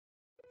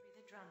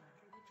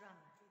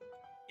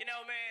You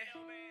know, man,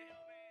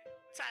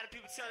 tired of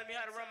people telling me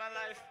how to run my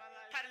life,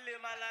 how to live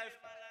my life,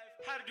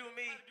 how to do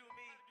me,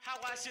 how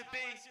I should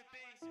be.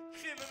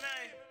 Feel me,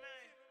 man?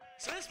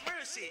 So it's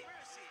mercy.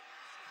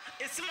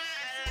 It's my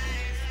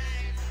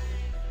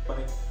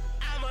life.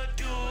 I'ma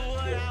do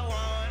what I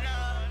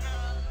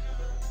wanna.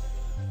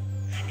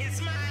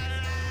 It's my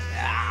life.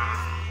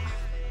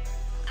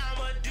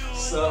 I'ma do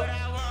what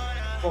I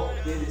wanna.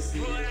 Fuck business,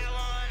 what I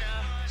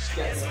wanna.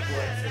 Scat It's that my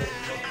boy, life.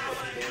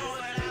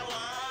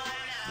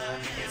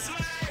 It's my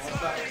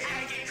life.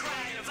 I can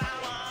cry if I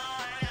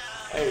wanna.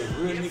 hey,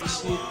 real nigga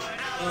shit, you know what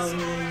I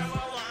mean?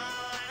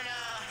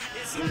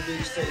 Real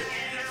niggas take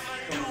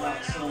coming out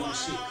some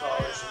shit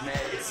called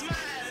dramatic. Do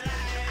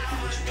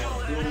what you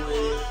wanna do with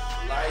it,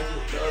 like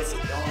it, does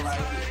it, don't like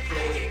it,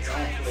 play it,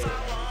 don't play it. You know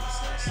what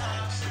I'm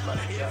saying? Shit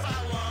like that.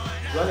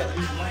 Do I got to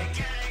use the mic?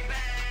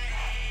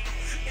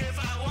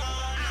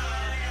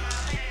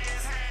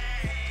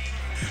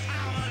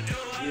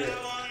 Yeah,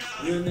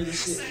 real nigga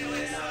shit, man. You know what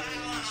I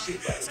mean? Shit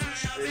about to be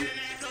straight.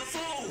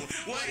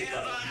 Shit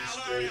about to be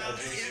straight. I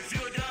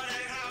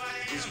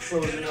just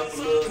closing up a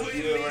little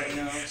deal right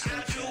now.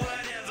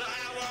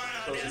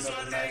 Closing up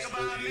a nice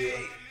little deal.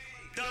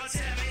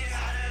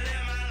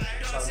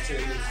 So I tell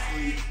you it's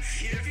free.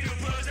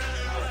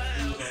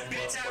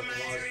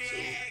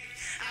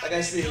 Like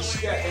I said, she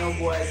got them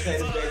boy at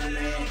baby,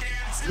 man.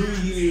 New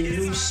year,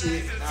 new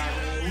shit. I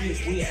mean,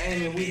 we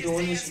aiming, we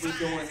doing this, we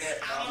doing that.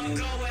 I mean,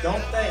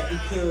 don't think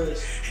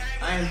because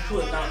I ain't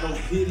putting out no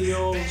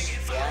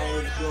videos that I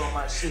ain't doing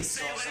my shit.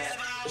 You know what I'm saying?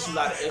 There's a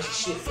lot of extra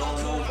shit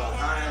going on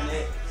behind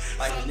it.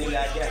 Like the nigga I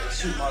got to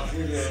shoot my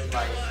videos,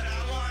 like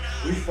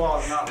we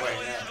falling out right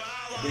now.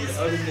 Then the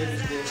other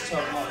niggas that's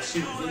talking about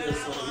shooting videos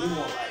for them, we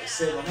want like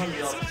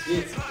 $700 a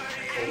video.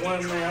 For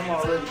one, man, I'm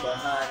already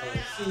behind in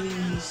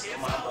fees, I'm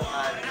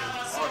behind in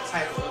all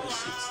type of other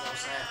shit, you know what I'm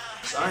saying?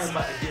 So I ain't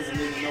about to give a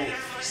nigga no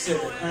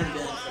 $700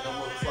 for no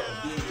motherfucking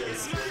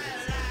videos, you know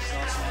what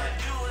I'm saying?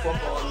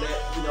 Fuck all that,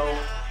 you know.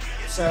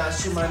 Shout out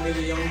to my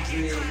nigga Young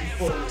Drill, you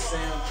fuck with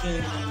Sam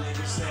King, my nigga, you know what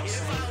I'm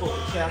saying? Fuck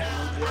with Cap,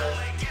 my boy.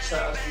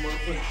 Shout out to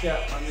motherfucking Cap,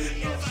 my nigga,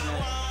 you know what I'm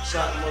saying?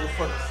 Shout out to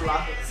motherfucking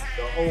Flocker,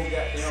 the whole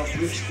goddamn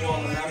Rich Squad,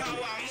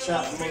 Monopoly.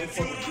 Shout out to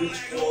motherfucking Rich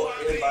Squad,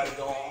 everybody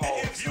going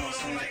hard, you know what I'm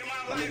saying?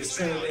 My nigga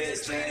Trinidad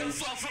James,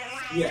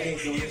 he out here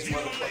doing this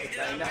motherfucking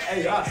thing. Now,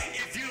 hey, I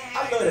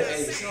love the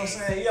 80s, you know what I'm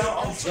saying? Y'all,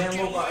 I'm jamming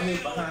up out here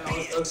behind all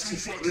this other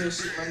shit, real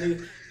shit, my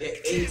nigga. That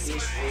 80s is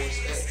where it's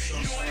at, you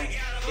know what I'm saying?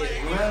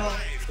 Atlanta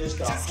is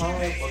the home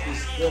of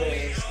this good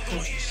ass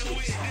country shit, you know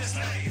what I'm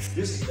saying?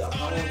 This is the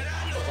home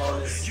of all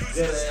this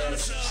good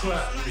ass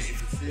trap music, you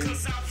feel me?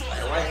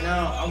 Like right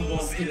now, I'm going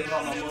to put it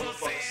on my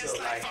motherfucking self,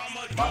 like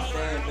my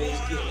fan base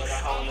getting at a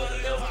whole nother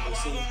level, you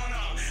see?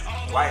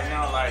 Right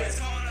now, like,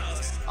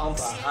 I'm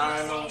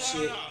behind on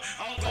shit.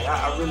 Like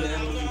I really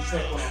am losing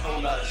track on a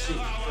whole lot of shit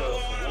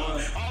because for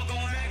one,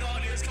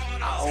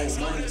 I owe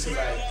money to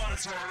like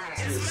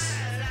this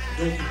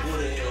drinking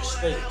Buddha ass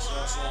state, you know what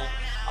I'm saying?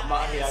 I'm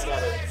out here, I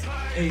gotta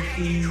pay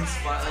fees,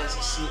 finance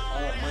and shit,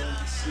 own money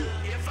and shit.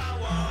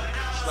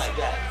 It's like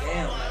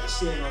goddamn, like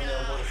shit ain't on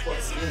that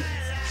motherfucking end.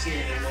 Shit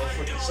ain't no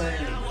motherfucking chain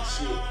and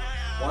shit.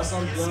 Once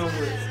I'm done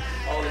with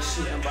all the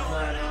shit I'm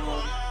behind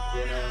on,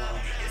 then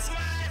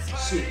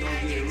shit gonna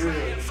get real,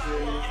 you feel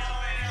me?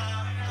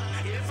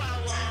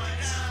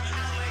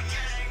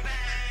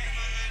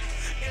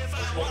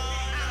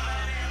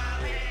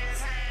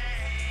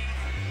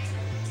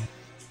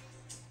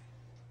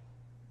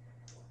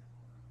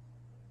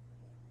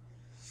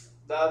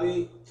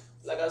 Bobby,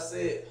 like I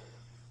said,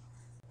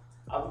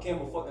 I became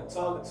a fucking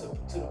target to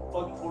the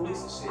fucking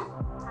police and shit.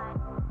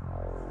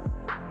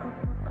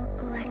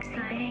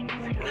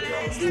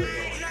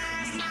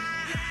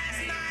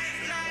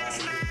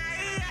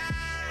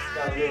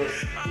 Got a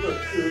little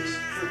cruise.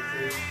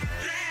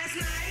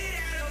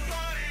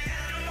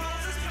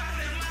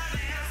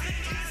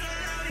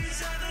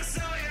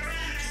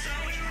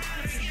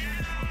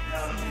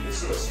 This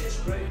shit's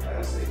great, like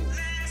I said.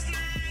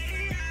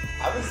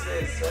 I've been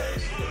saying the same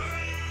shit,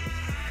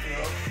 you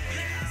know.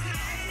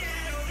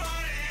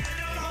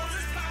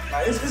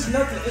 Like it's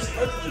nothing to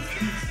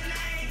beat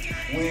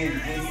when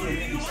you're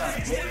really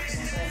trying to make it,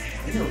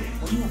 you know what I'm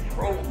saying? When you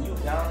broke, when you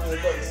down there,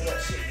 look, you got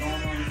shit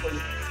going on for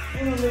you.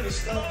 You know, niggas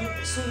stuff you,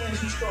 as soon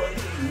as you start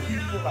hitting the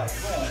media, like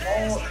going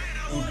hard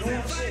and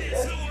doing shit,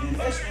 that's when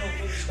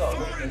niggas start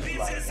looking at you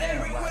like,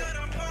 damn, like,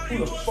 who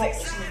the fuck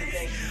this nigga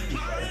think he is?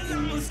 Like, you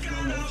know,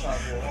 trying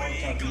to go hard,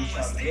 trying to do this,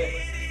 trying to get.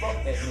 Fuck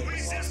that nigga, you know what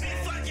I'm saying?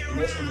 And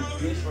that's when the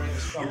bitch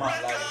ratings come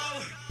out, like,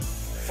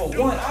 for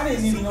one, I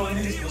didn't even know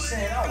niggas was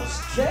saying I was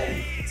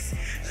gay.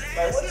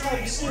 Like, what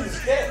type of shit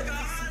is that?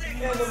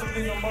 You ain't never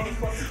been no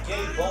motherfucking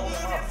gay bone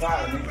in my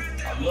body, nigga.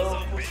 I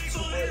love pussy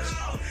too much,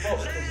 I fuck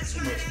pussy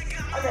too much.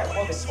 I got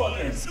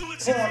motherfucking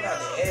porn out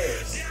the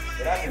ass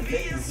that I can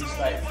date with just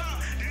like,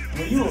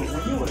 when you a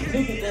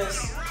nigga that's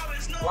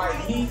like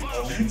me,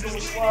 or you do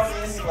a swab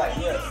and you like,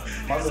 yeah,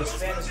 my little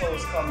Spanish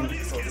hoes call me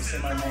Rico, they say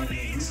my name is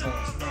Rico in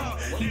Spanish. But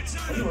when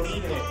you a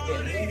nigga that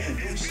move and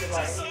do shit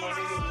like, you know,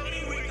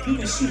 nigga, you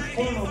can shoot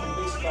porn on the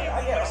bitch. Like, I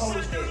got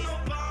hoes that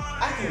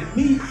I can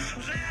meet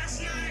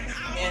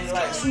and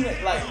like soon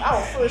as like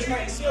our first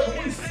night together,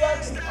 we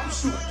fucking. I'm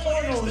shooting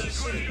pornos and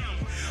shit.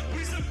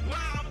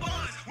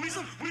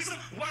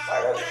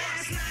 Like,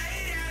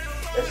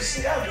 that's the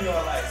shit I be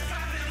on. Like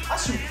I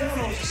shoot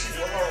pornos and shit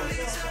with hoes. You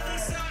know what I'm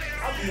saying?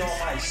 I be on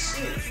my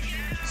shit.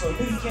 So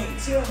nigga can't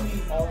tell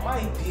me on my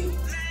dick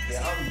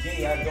that I'm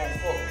gay. I don't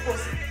fuck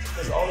pussy.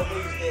 Cause all the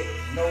niggas that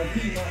know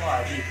me know how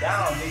I get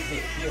down. Niggas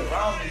that be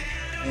around me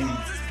and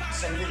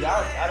some nigga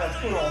I done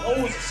put on hoes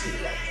and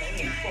shit. Like I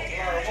ain't fuck a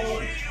lot of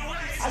hoes.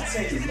 I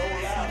tell you no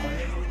lie, my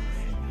nigga.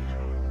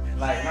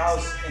 Like when I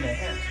was in the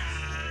Hamptons,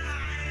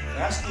 and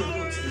I still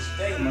do it to this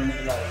day, my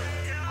nigga. Like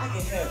I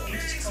can have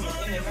bitches coming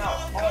in and out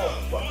all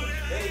fucking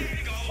day.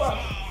 Fuck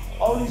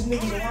all these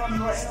niggas around me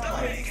right now.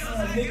 Like,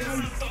 damn, nigga, how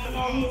you fucking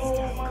all me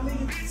on my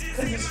nigga?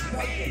 Cause it's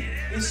nothing.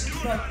 It's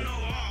nothing.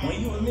 When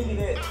you a nigga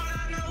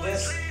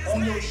that's on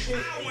your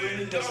shit and you a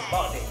nigga that's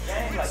about that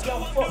game, like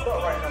y'all fucked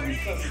up right now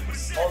because of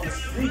all this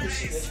legal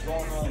shit that's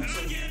going on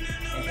too.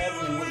 And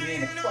having with me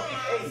in the fucking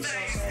 80s, you know what I'm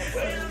saying?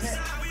 But other than that,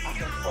 I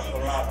can fuck a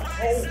lot of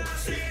hoes.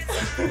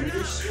 That's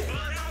real shit.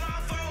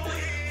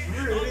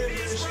 Real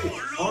shit.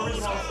 Only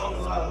reason why I fuck a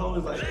lot of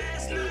hoes like that.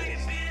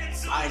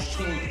 I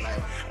can't, like,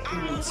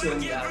 people tell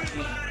me I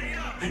can't.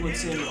 People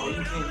tell me, oh,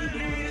 you can't be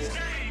doing this,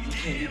 you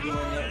can't be doing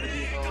that with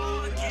these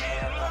hoes.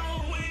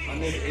 My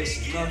nigga,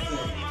 it's nothing.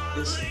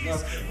 It's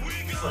nothing.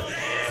 Fuck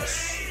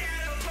ass.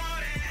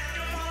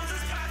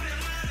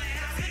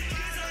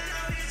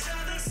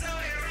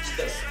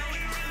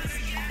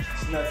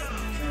 It's nothing, you know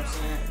what I'm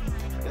saying?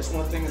 That's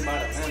one thing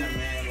about Atlanta,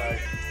 man, like,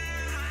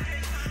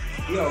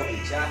 we all be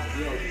jocking,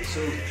 we all be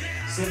shooting,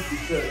 simply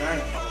because I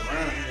ain't from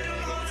around here, you know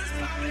what I'm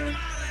saying?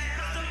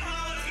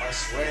 I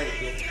swear it's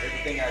different,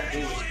 everything I do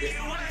is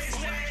different. I'm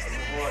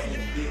hard in the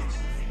bitch.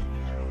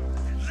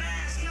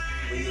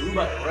 But yeah, we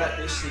about to wrap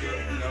this shit up,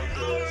 you know,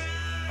 cause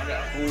I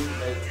got food to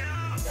make, I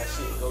got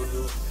shit to go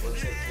do, go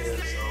take care of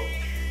it, so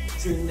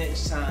till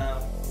next time.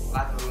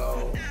 Lock and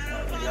low,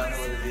 y'all know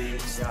what it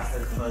is, y'all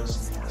heard it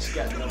first. She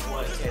got no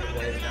boy Teddy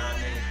Bear down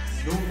there.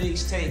 New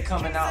mixtape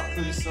coming out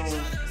pretty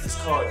soon. It's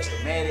called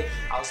Dramatic.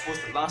 I was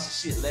supposed to launch the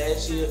shit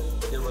last year,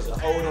 but there was a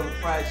hold on the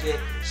project.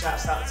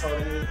 Shouts out to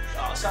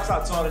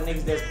all the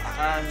niggas that's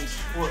behind me,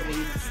 support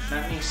me.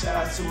 And I mean, shout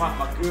out to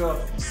my girl,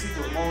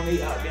 Secret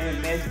Monet out there in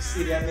Magic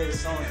City. I made a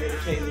song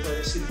dedicated to her.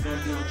 That shit is gonna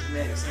be on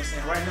Dramatic. So I'm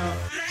saying right now,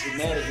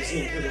 Dramatic is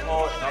hitting pretty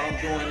hard. All I'm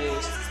doing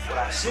is what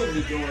I should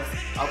be doing.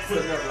 I'm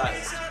putting up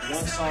like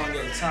one song at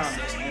a time.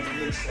 That's on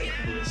the mixtape.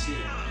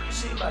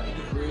 Shit about to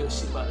get real.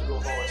 Shit about to go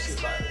hard. Shit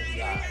about to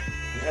be live.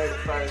 You heard it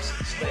first.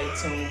 Stay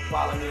tuned.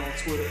 Follow me on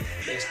Twitter.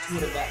 That's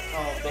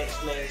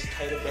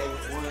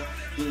twitter.com/CaterBaby1.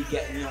 Then you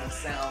got me on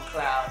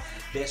SoundCloud.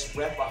 That's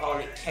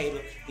Rapaholic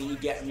Cater. Then you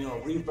got me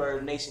on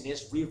Reverb Nation.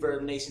 That's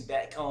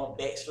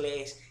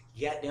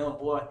ReverbNation.com/goddamn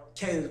boy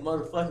Cater's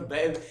motherfucking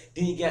baby.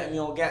 Then you got me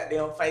on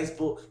goddamn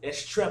Facebook.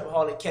 That's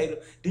Trapaholic Cater.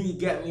 Then you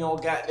got me on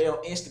goddamn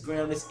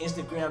Instagram. That's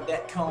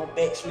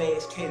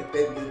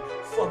Instagram.com/CaterBaby.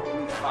 Fuck with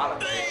me, follow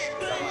me.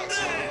 I'm not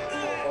trying to go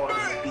hard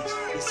in the beach.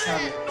 It's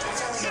time to turn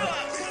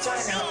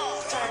out.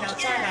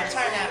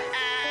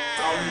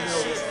 All you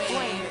know is